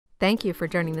Thank you for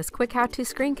joining this quick how-to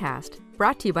screencast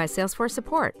brought to you by Salesforce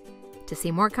Support. To see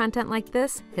more content like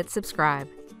this, hit subscribe.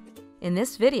 In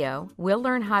this video, we'll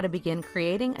learn how to begin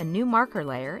creating a new marker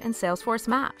layer in Salesforce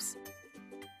Maps.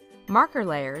 Marker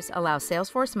layers allow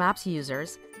Salesforce Maps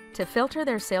users to filter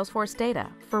their Salesforce data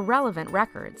for relevant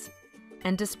records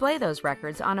and display those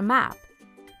records on a map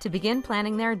to begin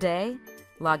planning their day,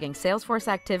 logging Salesforce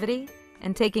activity,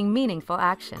 and taking meaningful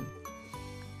action.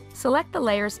 Select the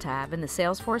Layers tab in the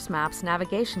Salesforce Maps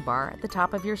navigation bar at the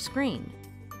top of your screen.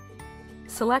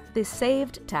 Select the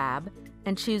Saved tab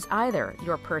and choose either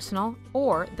your personal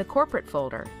or the corporate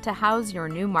folder to house your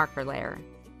new marker layer.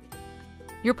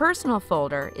 Your personal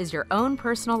folder is your own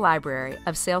personal library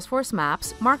of Salesforce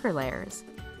Maps marker layers.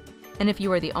 And if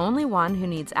you are the only one who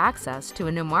needs access to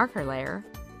a new marker layer,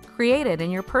 create it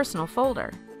in your personal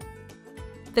folder.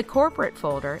 The corporate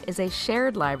folder is a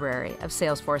shared library of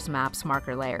Salesforce Maps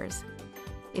marker layers.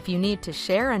 If you need to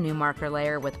share a new marker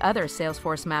layer with other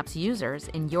Salesforce Maps users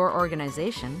in your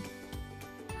organization,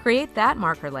 create that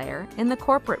marker layer in the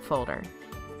corporate folder.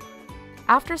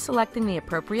 After selecting the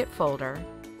appropriate folder,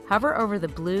 hover over the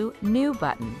blue New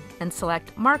button and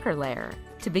select Marker Layer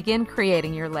to begin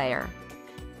creating your layer.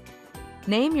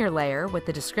 Name your layer with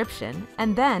the description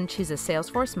and then choose a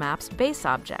Salesforce Maps base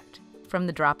object from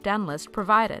the drop-down list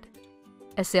provided.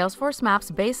 A Salesforce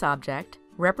Maps base object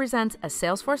represents a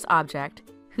Salesforce object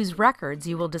whose records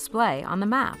you will display on the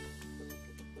map.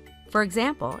 For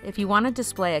example, if you want to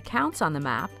display accounts on the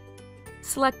map,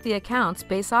 select the Accounts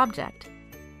base object.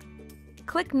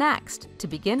 Click Next to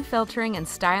begin filtering and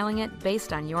styling it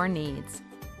based on your needs.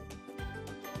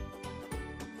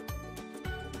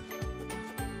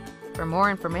 For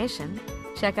more information,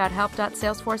 check out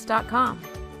help.salesforce.com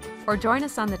or join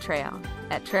us on the trail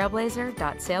at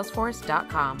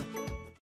trailblazer.salesforce.com.